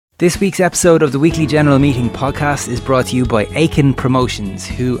This week's episode of the Weekly General Meeting podcast is brought to you by Aiken Promotions,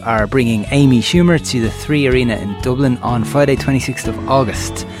 who are bringing Amy Schumer to the 3 Arena in Dublin on Friday 26th of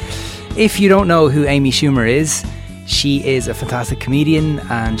August. If you don't know who Amy Schumer is, she is a fantastic comedian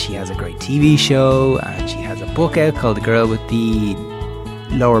and she has a great TV show and she has a book out called The Girl with the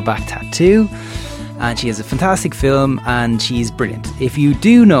Lower Back Tattoo, and she has a fantastic film and she's brilliant. If you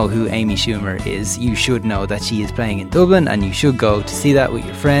do know who Amy Schumer is, you should know that she is playing in Dublin and you should go to see that with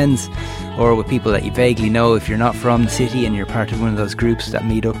your friends or with people that you vaguely know if you're not from the city and you're part of one of those groups that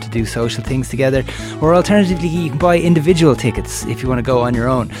meet up to do social things together. Or alternatively, you can buy individual tickets if you want to go on your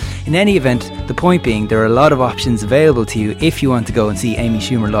own. In any event, the point being, there are a lot of options available to you if you want to go and see Amy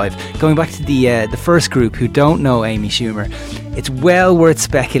Schumer live. Going back to the first group who don't know Amy Schumer, it's well worth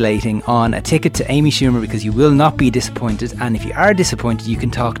speculating on a ticket to Amy Schumer because you will not be disappointed, and if you are disappointed you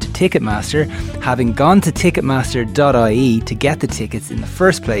can talk to Ticketmaster, having gone to ticketmaster.ie to get the tickets in the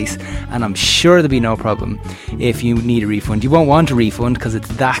first place, and I'm sure there'll be no problem if you need a refund. You won't want a refund because it's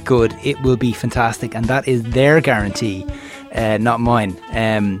that good. It will be fantastic, and that is their guarantee, not mine,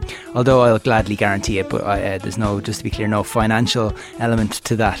 although I'll gladly guarantee it, but there's no, just to be clear, no financial element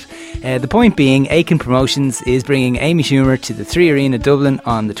to that. The point being, Aiken Promotions is bringing Amy Schumer to the 3 Arena Dublin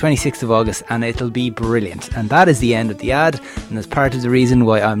on the 26th of August, and it'll be brilliant. And that is the end of the ad, and that's part of the reason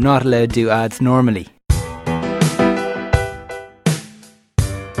why I'm not allowed to do ads normally.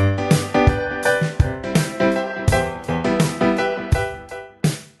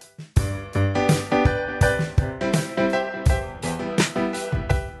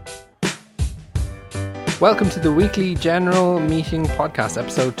 Welcome to the Weekly General Meeting podcast,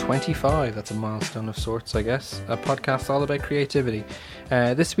 episode 25. That's a milestone of sorts, I guess. A podcast all about creativity.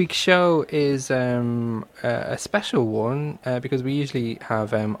 This week's show is a special one because we usually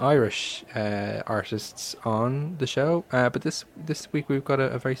have Irish artists on the show. But this week we've got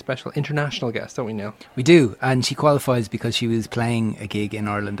a very special international guest, don't we, Neil? We do, and she qualifies because she was playing a gig in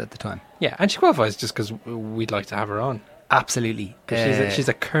Ireland at the time. Yeah, and she qualifies just because we'd like to have her on. Absolutely. She's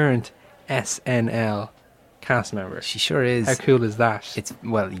a current SNL cast member. She sure is. How cool is that? It's,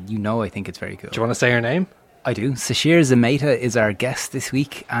 well, you know, I think it's very cool. Do you want to say her name? I do. Sasheer Zamata is our guest this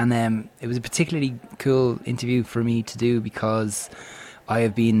week, and it was a particularly cool interview for me to do because I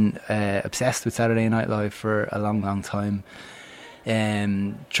have been obsessed with Saturday Night Live for a long time.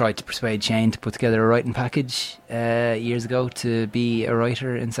 Tried to persuade Shane to put together a writing package years ago to be a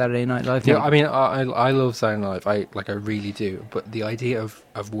writer in Saturday Night Live. Yeah, I mean, I love Saturday Night Live. I really do. But the idea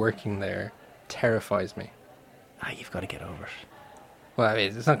of working there terrifies me. You've got to get over it. Well, I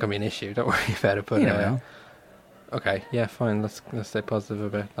mean, it's not going to be an issue. Don't worry about it. But okay, yeah, fine. Let's stay positive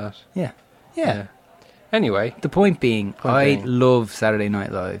about that. Yeah. Anyway, the point being, I love Saturday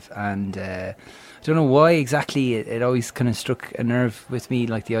Night Live, and I don't know why exactly. It always kind of struck a nerve with me,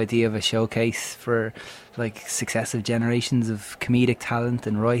 like the idea of a showcase for like successive generations of comedic talent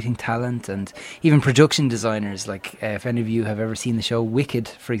and writing talent, and even production designers. Like if any of you have ever seen the show Wicked,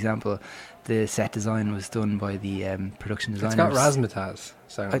 for example, the set design was done by the production designers. It's got Razzmatazz.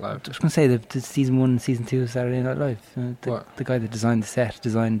 Saturday Night Live. I was going to say the season 1 and season 2 of Saturday Night Live. The guy that designed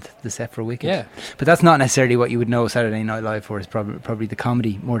the set for Wicked. Yeah. But that's not necessarily what you would know Saturday Night Live for. Is probably the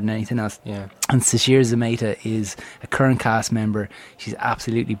comedy more than anything else. Yeah. And Sasheer Zamata is a current cast member. She's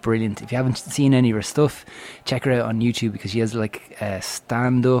absolutely brilliant. If you haven't seen any of her stuff, check her out on YouTube because she has like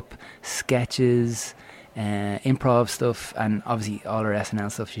stand-up sketches, improv stuff, and obviously all her SNL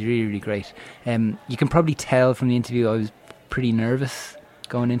stuff. She's really great. You can probably tell from the interview I was pretty nervous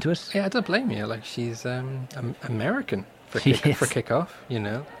going into it. Yeah, I don't blame you. Like, she's American for kickoff, you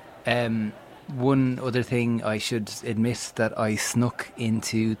know. One other thing, I should admit that I snuck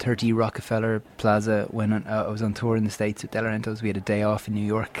into 30 Rockefeller Plaza when I was on tour in the States with De Laurentiis. We had a day off in New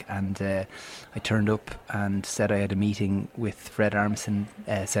York, and I turned up and said I had a meeting with Fred Armisen,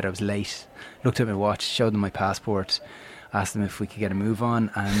 said I was late, looked at my watch, showed them my passport, asked them if we could get a move on,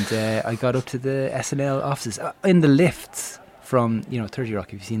 and I got up to the SNL offices in the lifts from 30 Rock.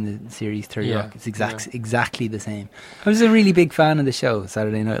 If you've seen the series 30 Rock, it's exactly the same. I was a really big fan of the show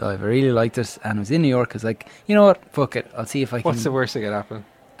Saturday Night Live. I really liked it, and I was in New York. I was like, you know what, fuck it, I'll see if I can. What's the worst that could happen?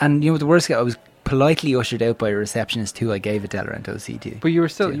 And you know what the worst? I was politely ushered out by a receptionist who I gave a De Laurentiis CD. But you were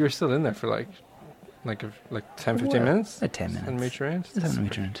still in there for like 10, 15 minutes? 10 minutes. And mooch around?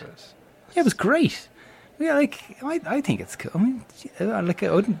 Yeah, it was great. Yeah, like I think it's cool. I mean, like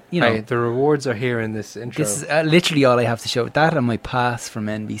I wouldn't, Hey, the rewards are here in this intro. This is literally all I have to show. That and my pass from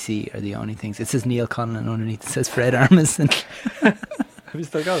NBC are the only things. It says Neil Conlon underneath. It says Fred Armisen. Have you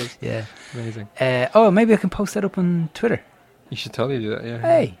still got it? Yeah, amazing. Maybe I can post that up on Twitter. You should totally do that. Yeah.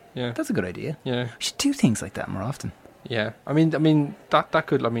 Hey, yeah, that's a good idea. Yeah, we should do things like that more often. Yeah, I mean that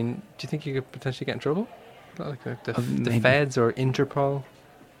could. I mean, do you think you could potentially get in trouble? Like the feds or Interpol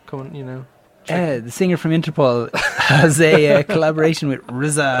coming, you know? The singer from Interpol has a collaboration with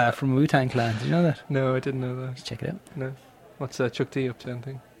RZA from Wu-Tang Clan. Did you know that? No, I didn't know that. Check it out. No. What's Chuck D up to?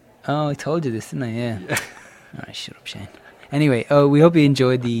 Anything? Oh, I told you this, didn't I? Yeah. All right, shut up, Shane. Anyway, we hope you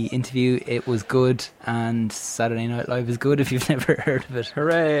enjoyed the interview. It was good, and Saturday Night Live is good if you've never heard of it.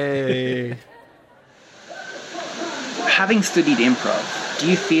 Hooray! Having studied improv, do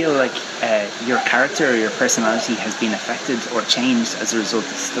you feel like your character or your personality has been affected or changed as a result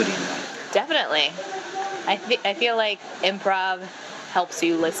of studying that? Definitely. I feel like improv helps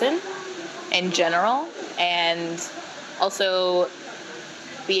you listen in general, and also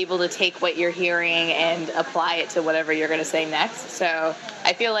be able to take what you're hearing and apply it to whatever you're going to say next. So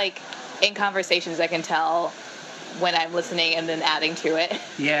I feel like in conversations I can tell when I'm listening and then adding to it,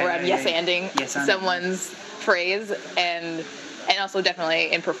 where I'm yes-anding someone's phrase, and also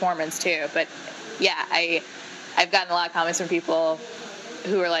definitely in performance too. But yeah, I've gotten a lot of comments from people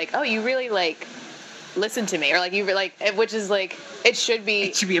who are like, "Oh, you really like listen to me," or like, "You like," which is like, it should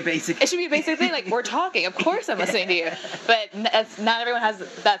be a basic thing. Like, we're talking, of course I'm listening to you, but not everyone has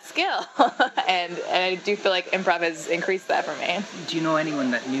that skill, and I do feel like improv has increased that for me. Do you know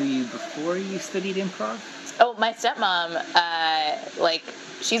anyone that knew you before you studied improv? Oh, my stepmom, like,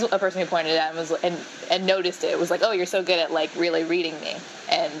 she's a person who pointed it out and noticed it. It was like, "Oh, you're so good at like really reading me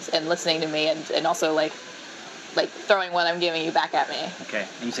and listening to me, and also like throwing what I'm giving you back at me." Okay,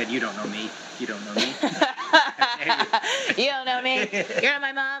 and you said, "You don't know me. You don't know me." You don't know me. You're not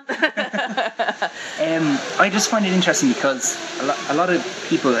my mom. I just find it interesting because a lot of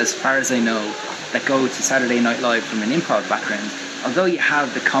people, as far as I know, that go to Saturday Night Live from an improv background, although you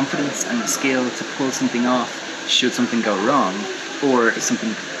have the confidence and the skill to pull something off should something go wrong, or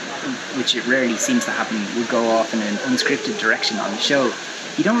something which it rarely seems to happen would go off in an unscripted direction on the show,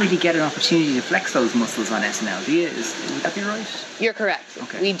 you don't really get an opportunity to flex those muscles on SNL, do you? Would that be right? You're correct.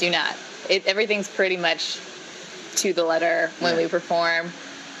 Okay. We do not. Everything's pretty much to the letter when we perform.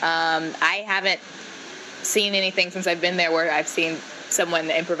 I haven't seen anything since I've been there where I've seen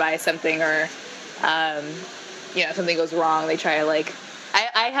someone improvise something, or something goes wrong. They try to like.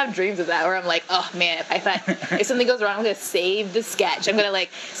 I have dreams of that where I'm like, oh man, if something goes wrong, I'm gonna save the sketch. I'm gonna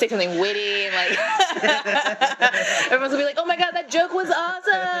like say something witty and like everyone's gonna be like, oh my god, that joke was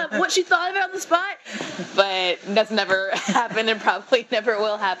awesome. What, she thought of it on the spot? But that's never happened and probably never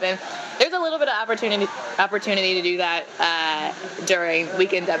will happen. There's a little bit of opportunity to do that during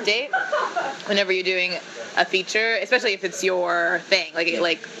Weekend Update. Whenever you're doing a feature, especially if it's your thing,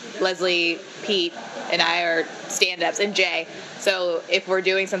 like Leslie, Pete, and I are stand-ups, and Jay. So if we're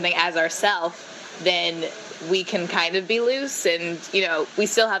doing something as ourselves, then we can kind of be loose, and we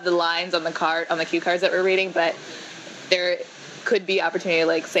still have the lines on the cue cards that we're reading, but there could be opportunity to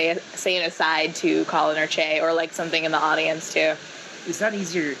like say an aside to Colin or Che, or like something in the audience too. Is that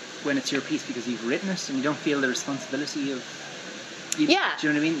easier when it's your piece because you've written it and you don't feel the responsibility of? Yeah. Do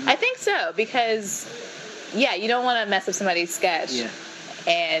you know what I mean? I think so, because you don't want to mess up somebody's sketch. Yeah.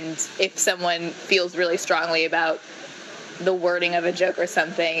 And if someone feels really strongly about the wording of a joke or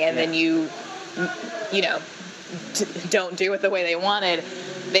something, and then you don't do it the way they wanted,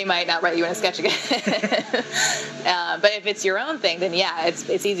 they might not write you in a sketch again. But if it's your own thing, then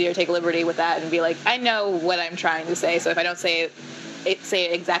it's easier to take liberty with that and be like, I know what I'm trying to say, so if I don't say it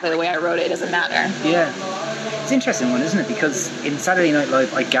exactly the way I wrote it, it doesn't matter. Yeah. It's an interesting one, isn't it? Because in Saturday Night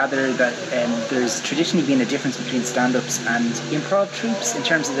Live, I gather that there's traditionally been a difference between stand-ups and improv troupes in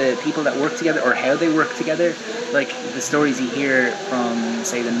terms of the people that work together or how they work together. Like the stories you hear from,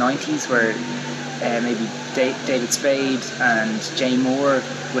 say, the 90s where maybe David Spade and Jane Moore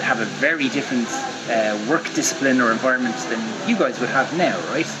would have a very different work discipline or environment than you guys would have now,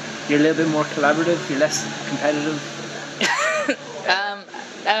 right? You're a little bit more collaborative, you're less competitive.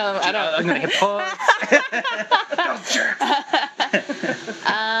 I don't. I'm gonna hit pause. Those jerks.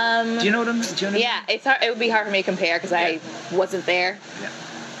 Do you know what I'm? Yeah, it's hard. It would be hard for me to compare because I wasn't there.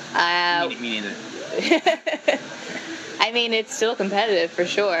 Yeah. Me neither. I mean, it's still competitive for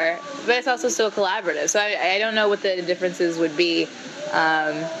sure, but it's also still collaborative. So I don't know what the differences would be.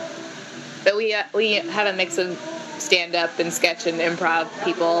 But we have a mix of stand-up and sketch and improv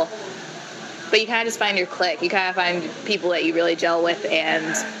people. But you kind of just find your clique. You kind of find people that you really gel with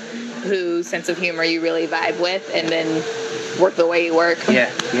and whose sense of humor you really vibe with, and then work the way you work. Yeah.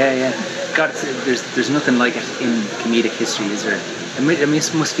 God, there's nothing like it in comedic history, is there?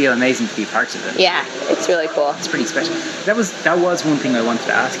 It must feel amazing to be part of it. Yeah, it's really cool. It's pretty special. That was one thing I wanted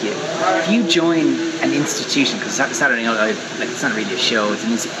to ask you. If you join an institution, because Saturday Night Live, like, it's not really a show.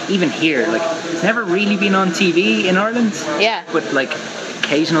 Even here, like, it's never really been on TV in Ireland. Yeah. But like,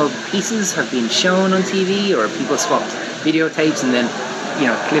 occasional pieces have been shown on TV, or people swapped videotapes, and then, you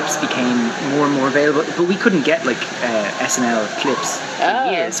know, clips became more and more available. But we couldn't get like SNL clips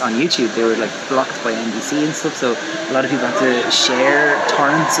for years on YouTube. They were like blocked by NBC and stuff. So a lot of people had to share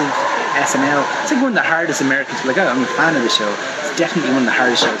torrents of SNL. It's like one of the hardest Americans. Like, oh, I'm a fan of the show. It's definitely one of the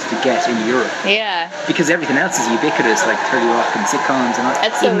hardest shows to get in Europe. Yeah. Because everything else is ubiquitous, like 30 Rock and sitcoms and all.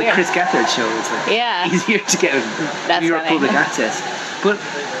 That's so even weird. the Chris Gethard show is like easier to get with Europe public access. But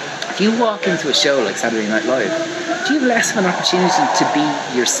if you walk into a show like Saturday Night Live, do you have less of an opportunity to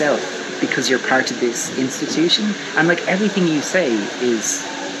be yourself because you're part of this institution? And like, everything you say is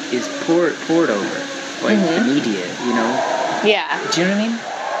poured over by the media, you know? Yeah. Do you know what I mean?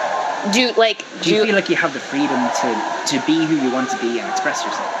 Do you feel like you have the freedom to be who you want to be and express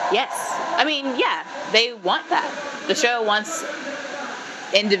yourself? Yes. I mean, yeah, they want that. The show wants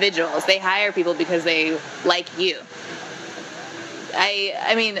individuals. They hire people because they like you.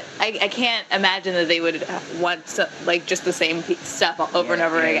 I mean, I can't imagine that they would want like just the same stuff over and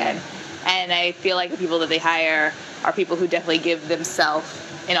over again. And I feel like the people that they hire are people who definitely give themselves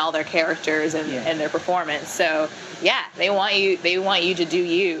in all their characters and their performance. So yeah, they want you to do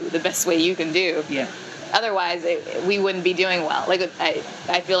you the best way you can do. Yeah. Otherwise, we wouldn't be doing well. Like,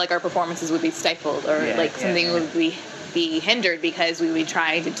 I feel like our performances would be stifled, or something would be hindered because we would be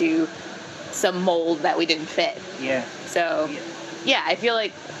trying to do some mold that we didn't fit. Yeah. So, yeah, I feel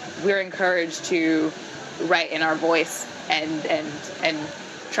like we're encouraged to write in our voice and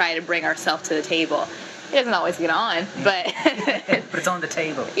try to bring ourselves to the table. It doesn't always get on, but but it's on the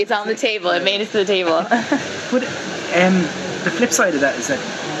table. It's on the table. It made it to the table. But the flip side of that is that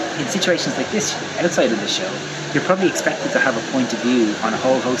in situations like this, outside of the show, you're probably expected to have a point of view on a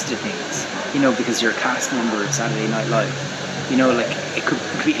whole host of things, you know, because you're a cast member of Saturday Night Live. You know, like, it could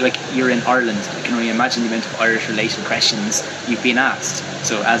be like you're in Ireland. I can only imagine the amount of Irish-related questions you've been asked.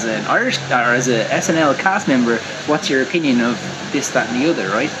 So as an Irish, or as a SNL cast member, what's your opinion of this, that and the other,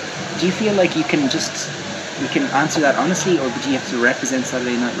 right? Do you feel like you can answer that honestly, or do you have to represent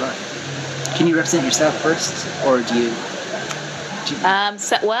Saturday Night Live? Can you represent yourself first, or do you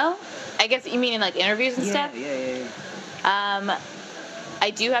well, I guess you mean in like interviews and stuff? Yeah. I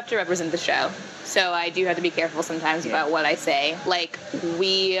do have to represent the show, so I do have to be careful sometimes about what I say. Like,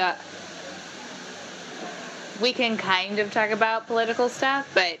 we can kind of talk about political stuff,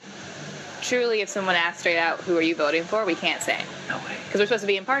 but truly, if someone asks straight out, who are you voting for, we can't say. No way. Because we're supposed to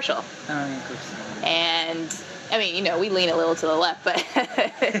be impartial. Oh, yeah, of course. And, I mean, you know, we lean a little to the left, but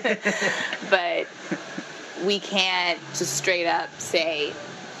but we can't just straight up say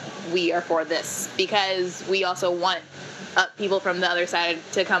we are for this, because we also want people from the other side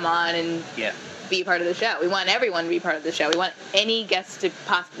to come on and be part of the show. We want everyone to be part of the show. We want any guests to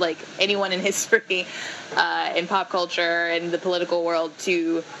like anyone in history, in pop culture and the political world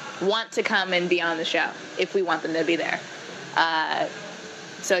to want to come and be on the show if we want them to be there.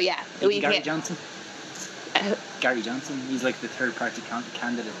 So yeah, Gary Johnson. Gary Johnson, he's like the third party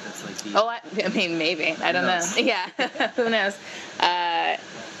candidate that's like the... Oh, I mean, maybe. I don't know. Yeah, who knows?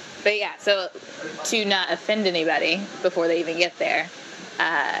 But yeah, so to not offend anybody before they even get there,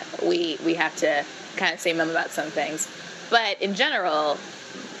 we have to kind of say mum about some things. But in general,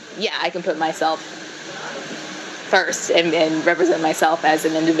 yeah, I can put myself first and represent myself as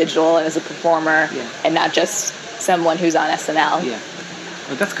an individual and as a performer, and not just someone who's on SNL. Yeah.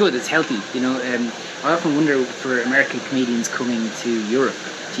 Well, that's good. It's healthy. You know, I often wonder, for American comedians coming to Europe,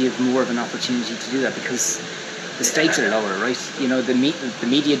 do you have more of an opportunity to do that? Because the stakes are lower, right? You know, the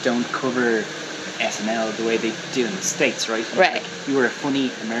media don't cover SNL the way they do in the States, right? Right. Like, you were a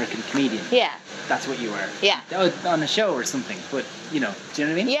funny American comedian. Yeah. That's what you were. Yeah. On a show or something, but, you know, do you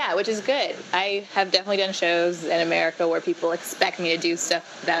know what I mean? Yeah, which is good. I have definitely done shows in America where people expect me to do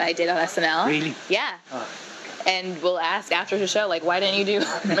stuff that I did on SNL. Really? Yeah. Oh. And we'll ask after the show, like, why didn't you do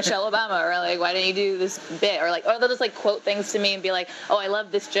Michelle Obama? Or, like, why didn't you do this bit? Or they'll just, like, quote things to me and be like, oh, I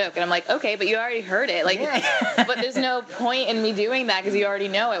love this joke. And I'm like, okay, but you already heard it. Like, but there's no point in me doing that because you already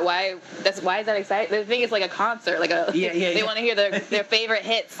know it. Why is that exciting? The thing is like a concert. Like, they want to hear their favorite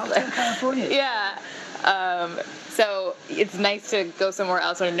hits. Hotel California. Yeah. So it's nice to go somewhere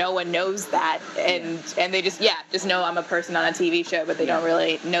else where no one knows that, and they just know I'm a person on a TV show, but they don't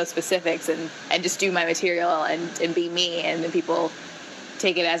really know specifics, and just do my material and be me, and then people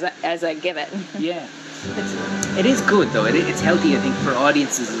take it as a given. Yeah. It is good though. It's healthy, I think, for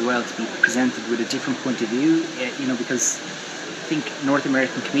audiences as well to be presented with a different point of view. You know, because think North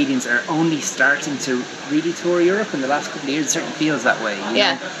American comedians are only starting to really tour Europe in the last couple of years. It certainly feels that way. You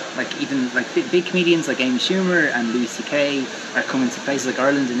know? Like even like big comedians like Amy Schumer and Louis C.K. are coming to places like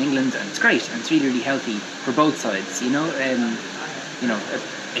Ireland and England, and it's great and it's really, really healthy for both sides. You know,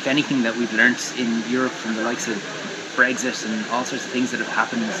 if anything that we've learnt in Europe from the likes of Brexit and all sorts of things that have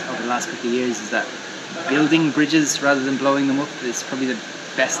happened over the last couple of years is that building bridges rather than blowing them up is probably the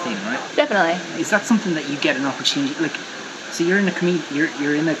best thing, right? Definitely. Is that something that you get an opportunity like? So you're in a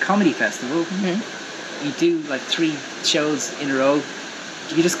you're in a comedy festival. Mm-hmm. You do like 3 shows in a row.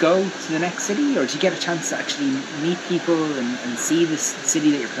 Do you just go to the next city, or do you get a chance to actually meet people and see this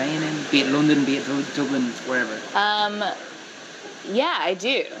city that you're playing in, be it London, be it Dublin, wherever? Yeah, I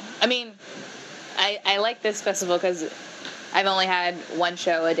do. I mean, I like this festival because I've only had 1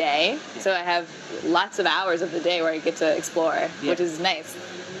 show a day, so I have lots of hours of the day where I get to explore, which is nice.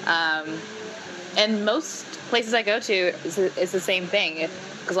 And most places I go to is the same thing,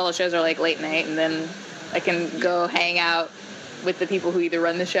 because all the shows are like late night, and then I can go hang out with the people who either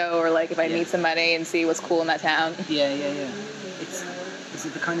run the show or like if I meet somebody and see what's cool in that town. Yeah. Is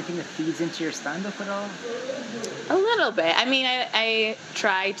it the kind of thing that feeds into your stand-up at all? A little bit. I mean, I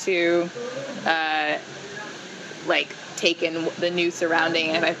try to like take in the new surrounding,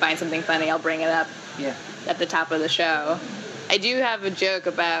 and if I find something funny, I'll bring it up at the top of the show. I do have a joke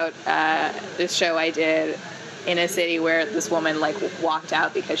about this show I did in a city where this woman like walked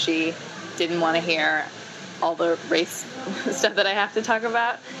out because she didn't want to hear all the race stuff that I have to talk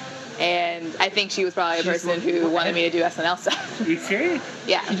about. And I think she was probably a person who wanted me to do SNL stuff. Are you serious?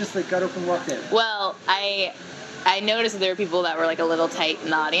 Yeah. She just like got up and walked out? Well, I noticed that there were people that were like a little tight in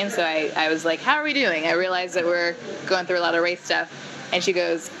the audience, so I was like, how are we doing? I realized that we're going through a lot of race stuff. And she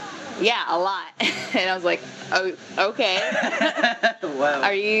goes, yeah, a lot. And I was like, oh, okay. Wow.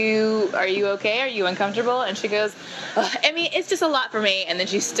 Are you okay? Are you uncomfortable? And she goes, I mean, it's just a lot for me. And then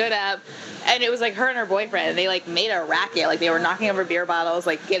she stood up, and it was like her and her boyfriend, and they like made a racket. Like they were knocking over beer bottles,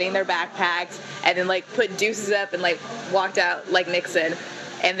 like getting their backpacks, and then like put deuces up and like walked out like Nixon.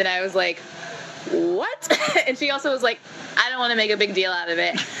 And then I was like, what? And she also was like, I don't want to make a big deal out of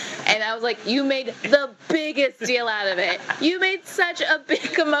it. And I was like, you made the biggest deal out of it. You made such a big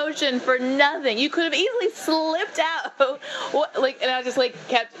commotion for nothing. You could have easily slipped out. And I just like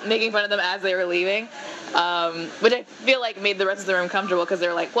kept making fun of them as they were leaving, which I feel like made the rest of the room comfortable, because they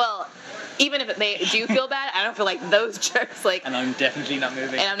were like, well, even if they do feel bad, I don't feel like those jerks. Like, and I'm definitely not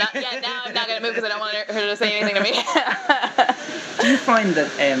moving. And I'm not. Yeah, now I'm not gonna move because I don't want her to say anything to me. Do you find that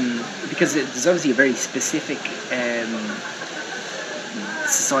because there's obviously a very specific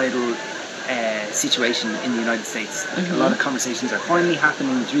societal situation in the United States, like a lot of conversations are finally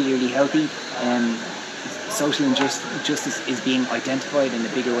happening. It's really, really healthy. Social injustice is being identified in a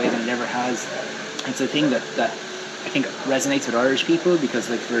bigger way than it ever has. It's a thing that I think resonates with Irish people, because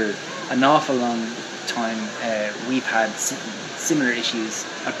like for an awful long time we've had similar issues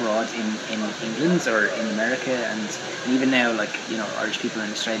abroad in England or in America, and even now, like, you know, Irish people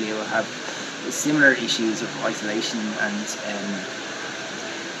in Australia will have similar issues of isolation, and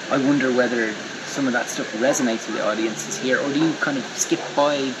I wonder whether some of that stuff resonates with the audiences here, or do you kind of skip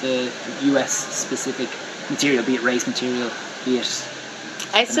by the US specific material, be it race material, be it...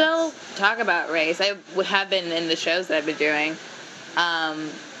 I still talk about race. I would have been in the shows that I've been doing.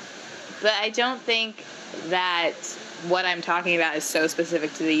 But I don't think that what I'm talking about is so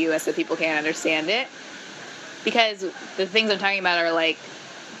specific to the U.S. that people can't understand it. Because the things I'm talking about are, like,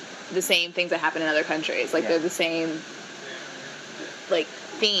 the same things that happen in other countries. Like, they're the same, like,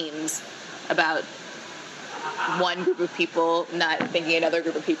 themes about one group of people not thinking another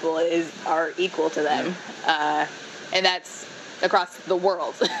group of people are equal to them. And that's across the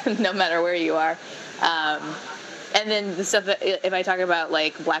world, no matter where you are. And then the stuff that, if I talk about,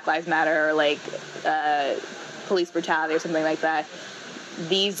 like, Black Lives Matter or, like, police brutality or something like that,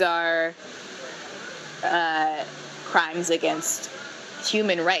 these are crimes against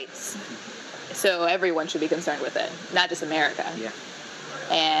human rights. So everyone should be concerned with it, not just America. Yeah.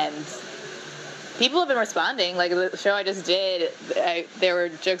 And people have been responding. Like the show I just did, there were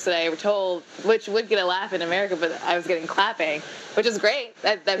jokes that I were told, which would get a laugh in America, but I was getting clapping, which is great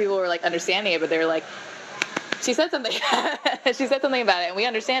that people were, like, understanding it, but they were like, she said something. She said something about it, and we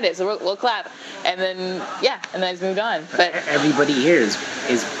understand it, so we'll clap. And then I just moved on. But everybody here is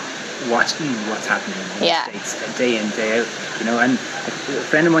watching what's happening in the States day in, day out. You know, and a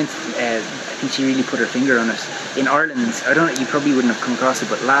friend of mine, I think she really put her finger on it. In Ireland, I don't know, you probably wouldn't have come across it,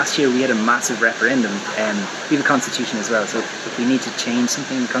 but last year we had a massive referendum. We have a constitution as well, so if we need to change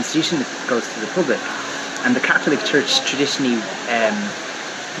something in the constitution, it goes to the public. And the Catholic Church traditionally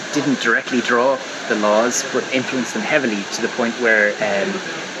didn't directly draw the laws, but influenced them heavily to the point where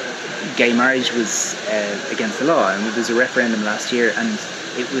gay marriage was against the law. And there was a referendum last year, and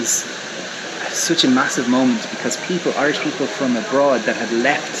it was such a massive moment because Irish people from abroad that had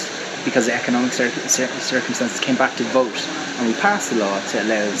left because of economic circumstances came back to vote, and we passed the law to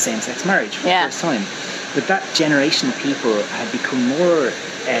allow same-sex marriage for the first time. But that generation of people have become more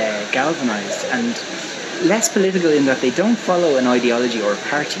galvanised and less political in that they don't follow an ideology or a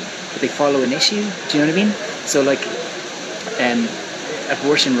party, but they follow an issue. Do you know what I mean? So like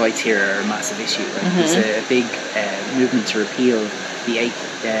abortion rights here are a massive issue. There's a big movement to repeal the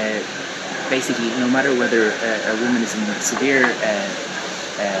basically no matter whether a woman is in severe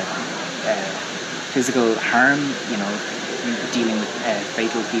physical harm, dealing with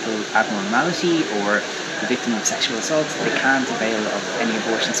fatal fetal abnormality or the victim of sexual assault, they can't avail of any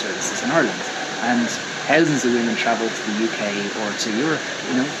abortion services in Ireland. And thousands of women travel to the UK or to Europe,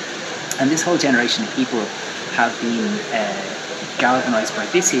 and this whole generation of people have been galvanised by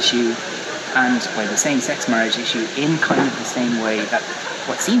this issue and by the same-sex marriage issue in kind of the same way that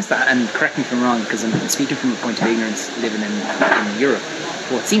what seems to, and correct me if I'm wrong because I'm speaking from a point of ignorance living in Europe,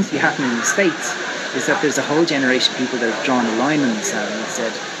 but what seems to be happening in the States is that there's a whole generation of people that have drawn a line in the sand and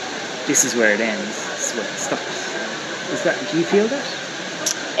said, this is where it ends, this is where it stops. Do you feel that?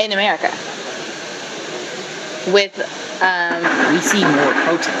 In America? With we see more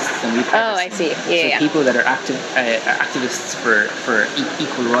protests than we've ever I see. Yeah. People that are activists for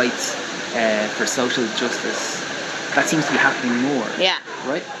equal rights, for social justice, that seems to be happening more. Yeah.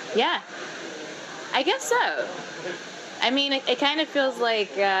 Right? Yeah. I guess so. I mean, it kind of feels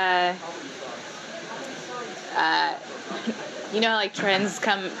like, you know how like trends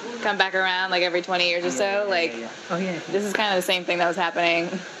come back around like every 20 years or so? Like, Oh, yeah. this is kind of the same thing that was happening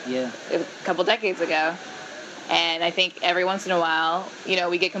a couple decades ago. And I think every once in a while,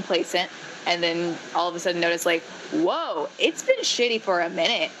 we get complacent and then all of a sudden notice like, whoa, it's been shitty for a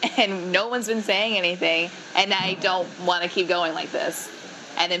minute and no one's been saying anything and I don't want to keep going like this.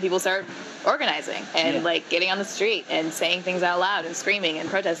 And then people start organizing and like getting on the street and saying things out loud and screaming and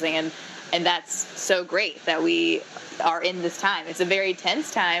protesting, and that's so great that we are in this time. It's a very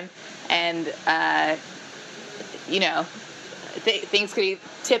tense time, and things could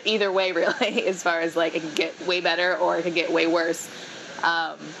tip either way really, as far as like it could get way better or it could get way worse.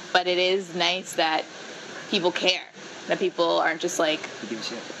 But it is nice that people care, that people aren't just like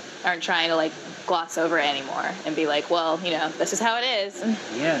aren't trying to like gloss over it anymore and be like, well, that's just how it is.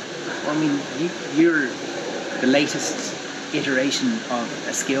 Yeah. Well, I mean, you're the latest iteration of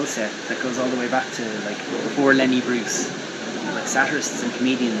a skill set that goes all the way back to like before Lenny Bruce, like satirists and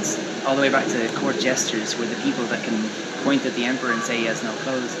comedians, all the way back to court jesters, were the people that can point at the emperor and say he has no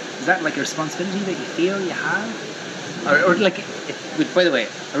clothes. Is that like a responsibility that you feel you have? Or like, by the way,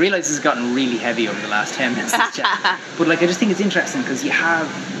 I realise this has gotten really heavy over the last 10 minutes of this chat, but like I just think it's interesting because you have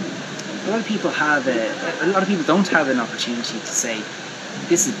a lot of people don't have an opportunity to say,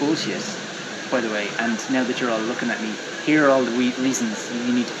 this is bullshit, by the way, and now that you're all looking at me, here are all the reasons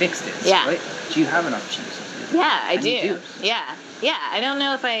you need to fix this, right? Do you have an opportunity to do that? Yeah, I do. Yeah. I don't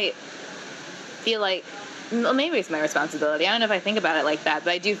know if I feel like, well, maybe it's my responsibility. I don't know if I think about it like that,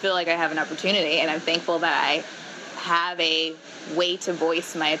 but I do feel like I have an opportunity, and I'm thankful that I have a way to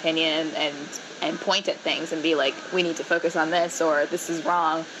voice my opinion and point at things and be like, we need to focus on this, or this is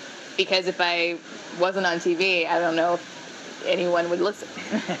wrong. Because if I wasn't on TV, I don't know if anyone would listen.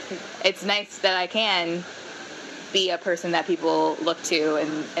 It's nice that I can be a person that people look to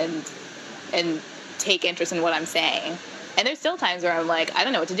and take interest in what I'm saying. And there's still times where I'm like, I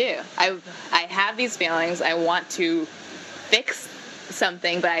don't know what to do. I have these feelings. I want to fix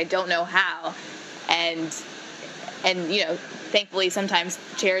something, but I don't know how. And thankfully sometimes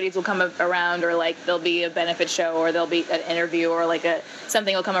charities will come around, or like there'll be a benefit show, or there'll be an interview, or like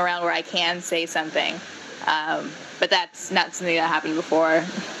something will come around where I can say something. But that's not something that happened before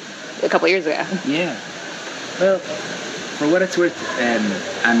a couple years ago. Yeah. Well, for what it's worth,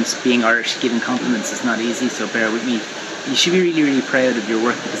 and being Irish, giving compliments is not easy, so bear with me. You should be really, really proud of your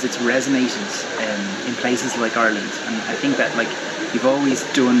work because it's resonated in places like Ireland. And I think that like you've always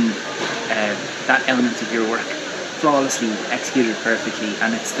done that element of your work flawlessly, executed perfectly,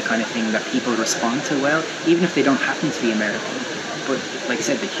 and it's the kind of thing that people respond to well, even if they don't happen to be American. But like I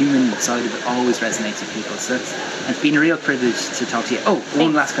said, the human side of it always resonates with people. So it's been a real privilege to talk to you. Oh,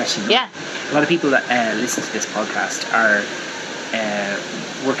 one last question. Yeah. A lot of people that listen to this podcast are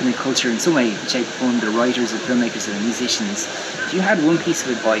working in culture in some way, shape, or form. They're writers, or filmmakers, or musicians. If you had one piece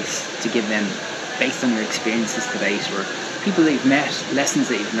of advice to give them based on your experiences to date, or people that you've met, lessons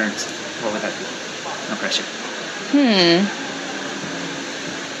that you've learned, what would that be? No pressure.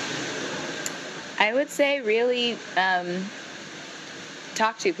 I say really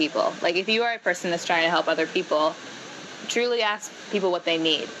talk to people. Like, if you are a person that's trying to help other people, truly ask people what they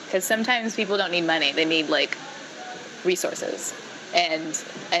need. Because sometimes people don't need money. They need, like, resources. And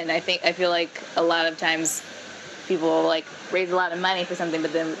I feel like a lot of times people will, like, raise a lot of money for something,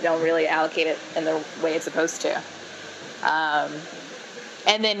 but then don't really allocate it in the way it's supposed to.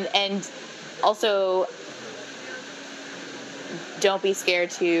 And also, don't be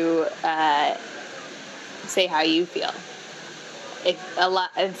scared to say how you feel.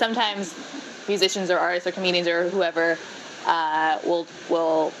 And sometimes musicians or artists or comedians or whoever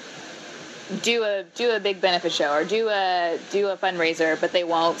will do a big benefit show or do a fundraiser, but they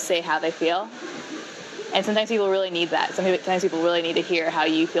won't say how they feel. And sometimes people really need that. Sometimes people really need to hear how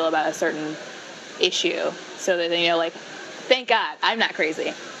you feel about a certain issue, so that they know, like, thank God I'm not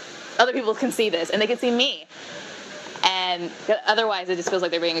crazy. Other people can see this, and they can see me. And otherwise, it just feels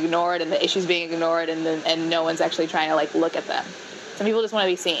like they're being ignored, and the issue's being ignored, and no one's actually trying to, like, look at them. Some people just want to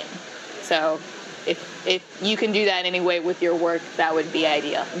be seen. So if you can do that in any way with your work, that would be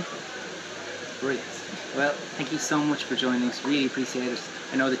ideal. Brilliant. Well, thank you so much for joining us. Really appreciate it.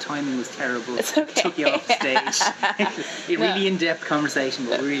 I know the timing was terrible. It's okay. Took you off stage. A really in-depth conversation,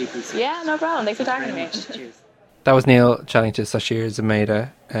 but we really appreciate it. Yeah, no problem. Thanks for talking to me. Cheers. That was Neil chatting to Sashir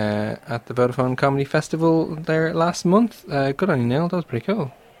Zameda at the Vodafone Comedy Festival there last month. Good on you, Neil. That was pretty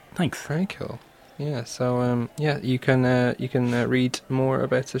cool. Thanks. Very cool. Yeah, so you can read more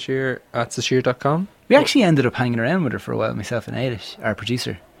about Sashir at sashir.com. We actually ended up hanging around with her for a while, myself and Ailish, our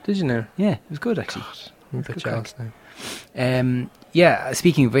producer. Did you know? Yeah, it was good, actually. God, I'm a bit jealous now. Yeah,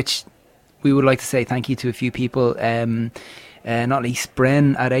 speaking of which, we would like to say thank you to a few people. Not least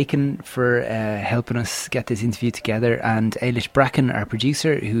Bren at Aiken for helping us get this interview together, and Ailish Bracken, our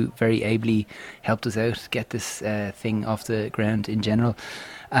producer, who very ably helped us out get this thing off the ground in general,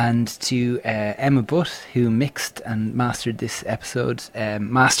 and to Emma Butt, who mixed and mastered this episode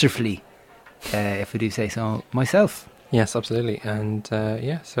masterfully, if we do say so myself. Yes, absolutely, and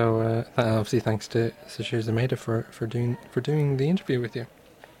so obviously thanks to Sashir Zameda for doing the interview with you.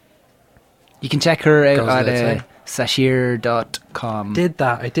 You can check her out Goes at sashir.com.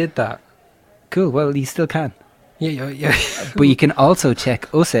 I did that. Cool, well, you still can. Yeah. But you can also check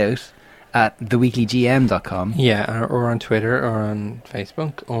us out at theweeklygm.com. Yeah, or on Twitter, or on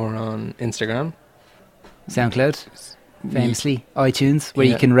Facebook, or on Instagram. SoundCloud, famously. iTunes, where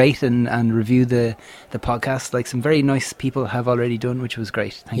you can rate and review the podcast, like some very nice people have already done, which was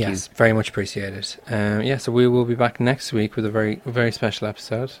great. Thank you. Yes, very much appreciated. So we will be back next week with a very, very special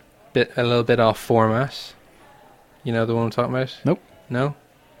episode. A little bit off format. You know the one I'm talking about? Nope. No?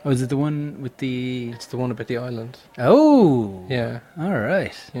 Oh, is it the one with the... It's the one about the island. Oh! Yeah. All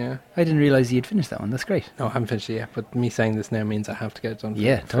right. Yeah. I didn't realise you'd finished that one. That's great. No, I haven't finished it yet, but me saying this now means I have to get it done.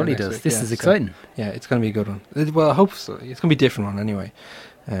 Yeah, for totally next does. week. This Yeah, is so, exciting. yeah, it's going to be a good one. Well, I hope so. It's going to be a different one anyway.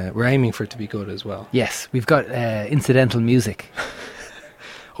 We're aiming for it to be good as well. Yes, we've got incidental music.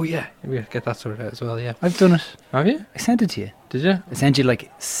 Oh, yeah. We have to get that sorted out as well, yeah. I've done it. Have you? I sent it to you. Did you? I sent you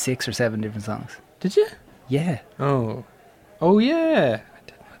like 6 or 7 different songs. Did you? Yeah. Oh, yeah. I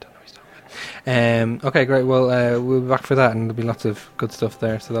don't know what he's talking about. Okay, great. Well, we'll be back for that, and there'll be lots of good stuff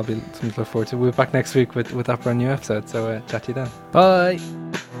there. So that'll be something to look forward to. We'll be back next week with that brand new episode. So chat to you then. Bye.